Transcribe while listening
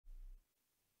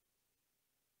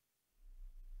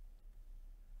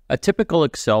A typical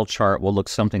Excel chart will look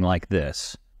something like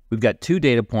this. We've got two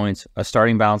data points, a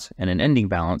starting balance and an ending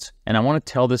balance, and I want to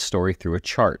tell this story through a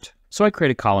chart. So I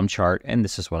create a column chart, and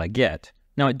this is what I get.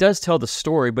 Now it does tell the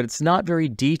story, but it's not very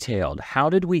detailed. How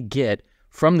did we get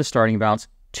from the starting balance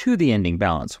to the ending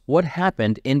balance? What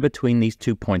happened in between these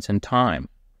 2 points in time?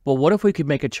 Well, what if we could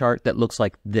make a chart that looks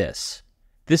like this?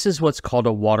 This is what's called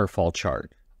a waterfall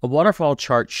chart. A waterfall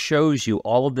chart shows you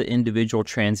all of the individual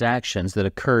transactions that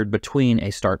occurred between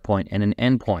a start point and an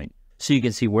end point. So you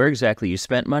can see where exactly you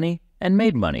spent money and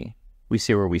made money. We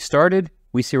see where we started,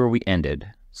 we see where we ended.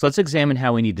 So let's examine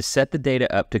how we need to set the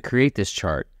data up to create this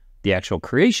chart, the actual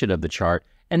creation of the chart,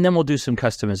 and then we'll do some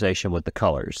customization with the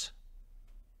colors.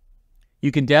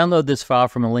 You can download this file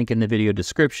from a link in the video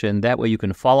description. That way you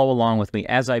can follow along with me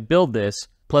as I build this,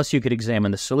 plus you could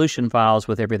examine the solution files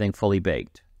with everything fully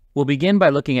baked. We'll begin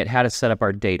by looking at how to set up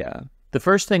our data. The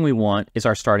first thing we want is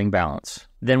our starting balance.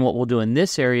 Then what we'll do in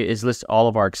this area is list all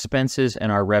of our expenses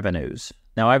and our revenues.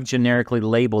 Now I've generically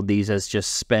labeled these as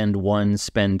just spend one,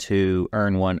 spend two,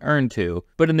 earn one, earn two,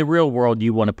 but in the real world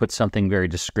you want to put something very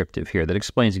descriptive here that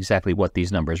explains exactly what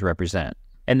these numbers represent.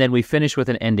 And then we finish with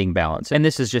an ending balance, and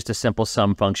this is just a simple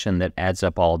sum function that adds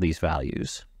up all of these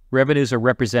values. Revenues are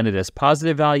represented as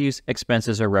positive values,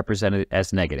 expenses are represented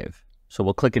as negative. So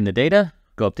we'll click in the data,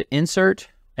 go up to Insert,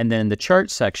 and then in the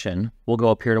Chart section, we'll go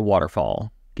up here to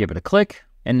Waterfall. Give it a click,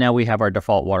 and now we have our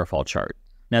default waterfall chart.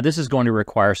 Now this is going to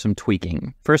require some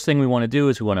tweaking. First thing we want to do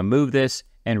is we want to move this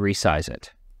and resize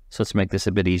it. So let's make this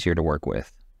a bit easier to work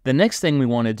with. The next thing we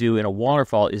want to do in a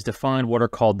waterfall is define what are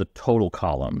called the total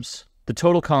columns. The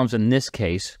total columns in this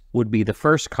case would be the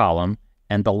first column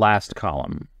and the last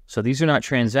column. So these are not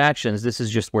transactions, this is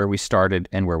just where we started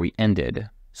and where we ended.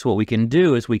 So what we can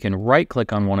do is we can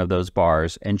right-click on one of those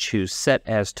bars and choose Set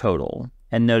as Total.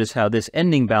 And notice how this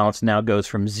ending balance now goes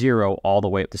from 0 all the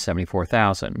way up to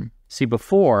 74,000. See,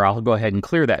 before, I'll go ahead and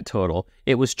clear that total,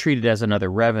 it was treated as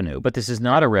another revenue, but this is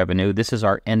not a revenue, this is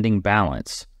our ending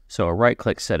balance. So a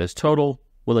right-click Set as Total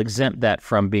will exempt that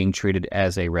from being treated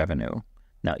as a revenue.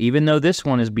 Now, even though this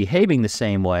one is behaving the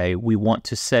same way, we want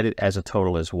to set it as a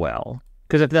total as well.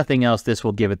 Because if nothing else, this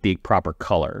will give it the proper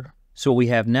color. So what we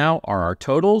have now are our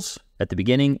totals at the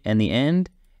beginning and the end,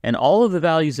 and all of the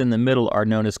values in the middle are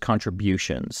known as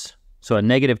contributions. So a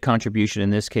negative contribution in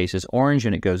this case is orange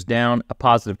and it goes down, a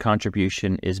positive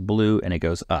contribution is blue and it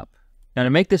goes up. Now to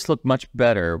make this look much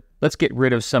better, let's get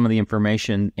rid of some of the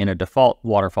information in a default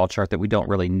waterfall chart that we don't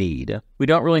really need. We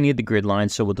don't really need the grid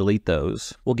lines, so we'll delete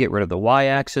those. We'll get rid of the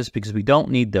y-axis because we don't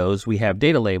need those. We have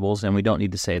data labels and we don't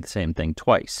need to say the same thing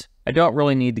twice. I don't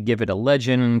really need to give it a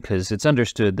legend because it's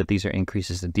understood that these are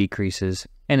increases and decreases.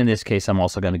 And in this case, I'm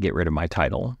also going to get rid of my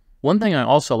title. One thing I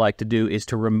also like to do is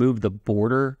to remove the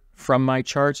border from my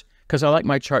charts because I like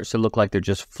my charts to look like they're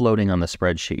just floating on the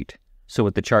spreadsheet. So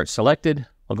with the chart selected,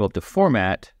 I'll go up to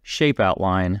Format, Shape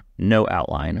Outline, No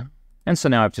Outline. And so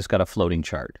now I've just got a floating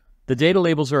chart. The data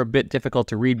labels are a bit difficult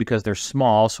to read because they're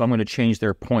small, so I'm going to change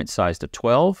their point size to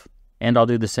 12. And I'll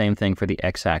do the same thing for the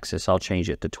x-axis. I'll change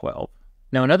it to 12.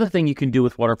 Now another thing you can do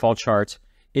with waterfall charts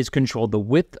is control the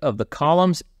width of the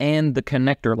columns and the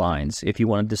connector lines if you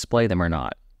want to display them or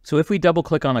not. So if we double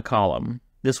click on a column,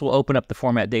 this will open up the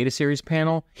Format Data Series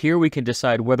panel. Here we can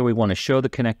decide whether we want to show the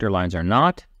connector lines or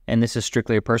not, and this is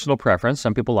strictly a personal preference.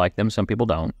 Some people like them, some people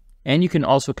don't. And you can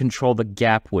also control the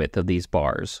gap width of these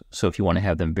bars. So if you want to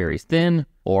have them very thin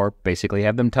or basically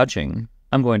have them touching,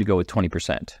 I'm going to go with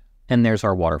 20%. And there's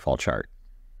our waterfall chart.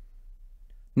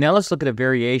 Now let's look at a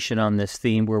variation on this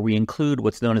theme where we include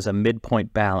what's known as a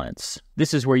midpoint balance.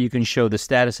 This is where you can show the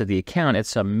status of the account at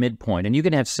some midpoint, and you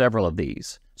can have several of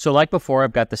these. So like before,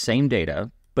 I've got the same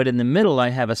data, but in the middle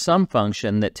I have a sum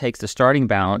function that takes the starting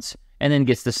balance and then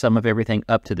gets the sum of everything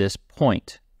up to this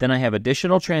point. Then I have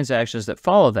additional transactions that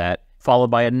follow that,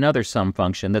 followed by another sum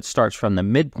function that starts from the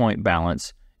midpoint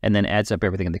balance and then adds up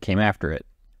everything that came after it.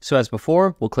 So as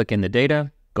before, we'll click in the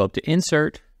data, go up to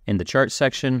Insert, in the Chart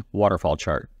section, Waterfall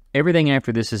Chart. Everything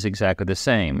after this is exactly the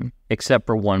same, except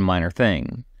for one minor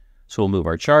thing. So we'll move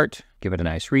our chart, give it a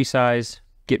nice resize,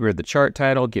 get rid of the chart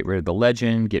title, get rid of the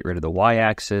legend, get rid of the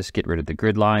y-axis, get rid of the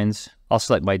grid lines. I'll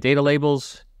select my data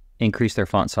labels, increase their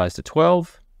font size to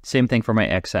 12. Same thing for my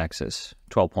x-axis,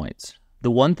 12 points.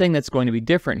 The one thing that's going to be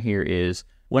different here is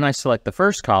when I select the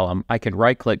first column, I can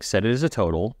right-click, set it as a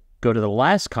total, go to the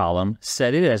last column,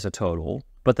 set it as a total,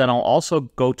 but then I'll also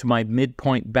go to my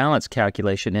midpoint balance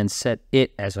calculation and set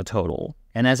it as a total.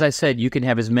 And as I said, you can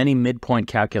have as many midpoint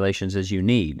calculations as you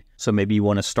need. So maybe you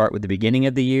want to start with the beginning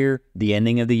of the year, the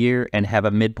ending of the year, and have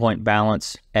a midpoint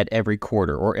balance at every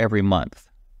quarter or every month.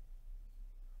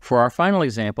 For our final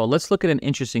example, let's look at an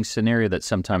interesting scenario that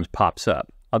sometimes pops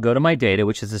up. I'll go to my data,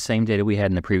 which is the same data we had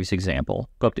in the previous example.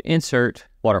 Go up to Insert,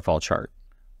 Waterfall Chart.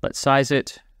 Let's size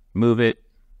it, move it,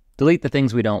 delete the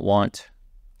things we don't want,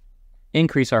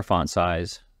 increase our font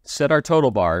size, set our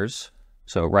total bars.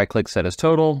 So right-click Set as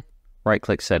Total,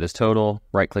 right-click Set as Total,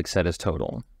 right-click Set as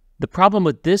Total. The problem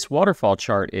with this waterfall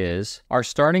chart is our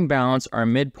starting balance, our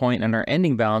midpoint, and our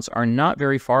ending balance are not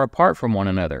very far apart from one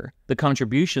another. The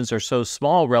contributions are so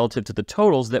small relative to the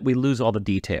totals that we lose all the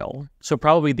detail. So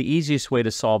probably the easiest way to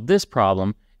solve this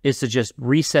problem is to just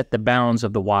reset the bounds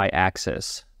of the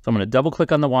y-axis. So I'm going to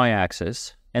double-click on the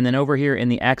y-axis, and then over here in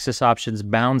the Axis Options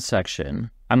Bound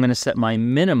section, I'm going to set my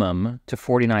minimum to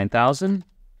 49,000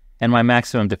 and my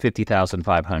maximum to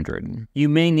 50,500. You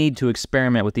may need to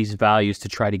experiment with these values to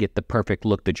try to get the perfect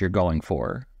look that you're going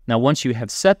for. Now, once you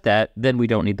have set that, then we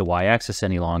don't need the y-axis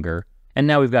any longer, and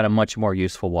now we've got a much more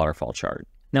useful waterfall chart.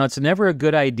 Now, it's never a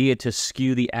good idea to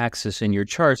skew the axis in your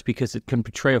charts because it can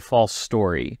portray a false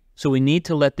story. So we need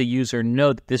to let the user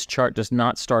know that this chart does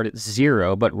not start at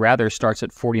 0, but rather starts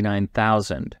at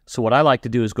 49,000. So what I like to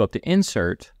do is go up to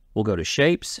Insert, we'll go to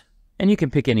Shapes, and you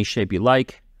can pick any shape you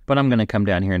like, but I'm going to come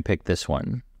down here and pick this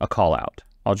one, a callout.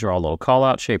 I'll draw a little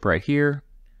callout shape right here.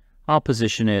 I'll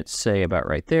position it, say, about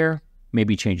right there.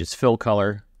 Maybe change its fill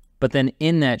color. But then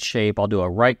in that shape, I'll do a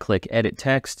right-click, Edit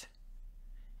Text,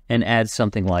 and add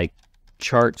something like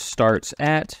Chart starts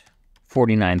at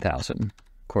 49,000.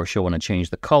 Of course, you'll want to change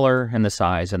the color and the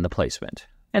size and the placement.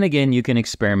 And again, you can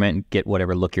experiment and get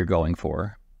whatever look you're going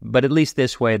for. But at least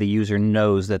this way, the user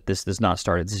knows that this does not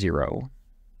start at 0.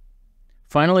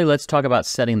 Finally, let's talk about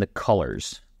setting the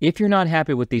colors. If you're not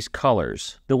happy with these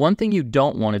colors, the one thing you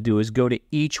don't want to do is go to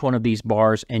each one of these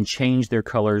bars and change their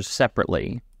colors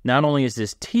separately. Not only is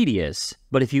this tedious,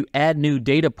 but if you add new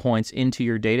data points into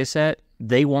your data set,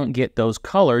 they won't get those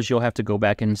colors. You'll have to go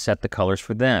back and set the colors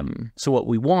for them. So what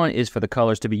we want is for the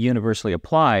colors to be universally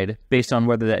applied based on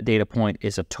whether that data point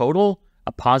is a total,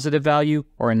 a positive value,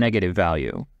 or a negative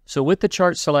value. So with the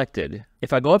chart selected,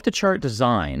 if I go up to Chart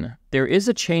Design, there is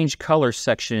a Change Color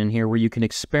section in here where you can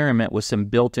experiment with some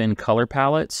built-in color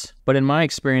palettes, but in my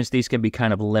experience, these can be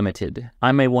kind of limited.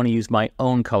 I may want to use my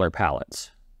own color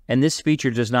palettes. And this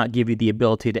feature does not give you the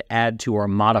ability to add to or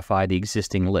modify the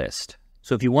existing list.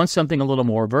 So if you want something a little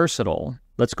more versatile,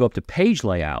 let's go up to Page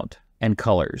Layout and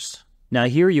Colors. Now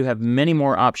here you have many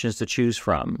more options to choose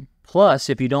from. Plus,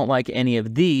 if you don't like any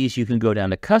of these, you can go down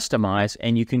to Customize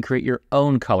and you can create your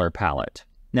own color palette.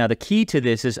 Now the key to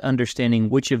this is understanding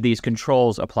which of these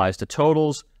controls applies to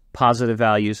totals, positive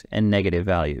values, and negative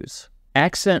values.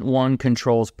 Accent 1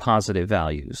 controls positive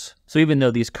values. So even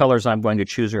though these colors I'm going to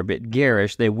choose are a bit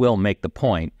garish, they will make the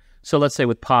point. So let's say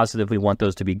with positive, we want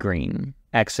those to be green.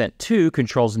 Accent 2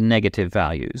 controls negative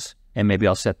values, and maybe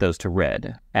I'll set those to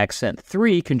red. Accent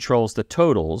 3 controls the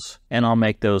totals, and I'll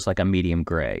make those like a medium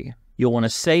gray. You'll want to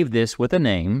save this with a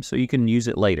name so you can use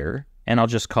it later, and I'll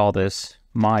just call this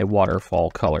My Waterfall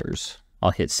Colors.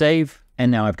 I'll hit Save,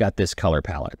 and now I've got this color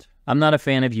palette. I'm not a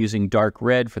fan of using dark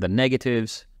red for the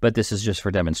negatives, but this is just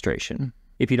for demonstration.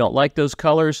 If you don't like those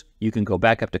colors, you can go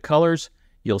back up to Colors.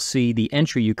 You'll see the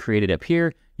entry you created up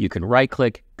here. You can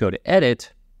right-click, go to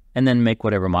Edit, and then make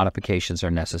whatever modifications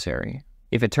are necessary.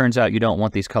 If it turns out you don't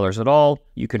want these colors at all,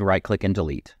 you can right-click and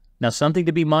delete. Now, something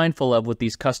to be mindful of with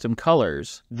these custom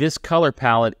colors, this color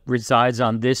palette resides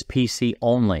on this PC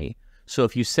only. So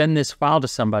if you send this file to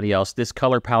somebody else, this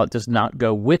color palette does not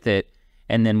go with it.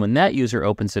 And then when that user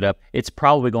opens it up, it's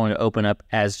probably going to open up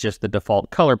as just the default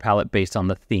color palette based on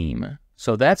the theme.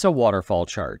 So that's a waterfall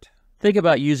chart. Think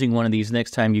about using one of these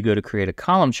next time you go to create a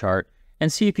column chart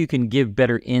and see if you can give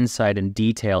better insight and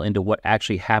detail into what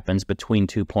actually happens between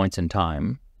 2 points in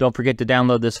time. Don't forget to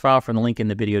download this file from the link in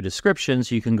the video description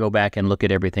so you can go back and look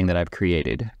at everything that I've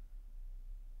created.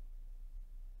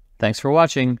 Thanks for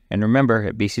watching, and remember,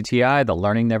 at BCTI, the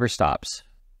learning never stops.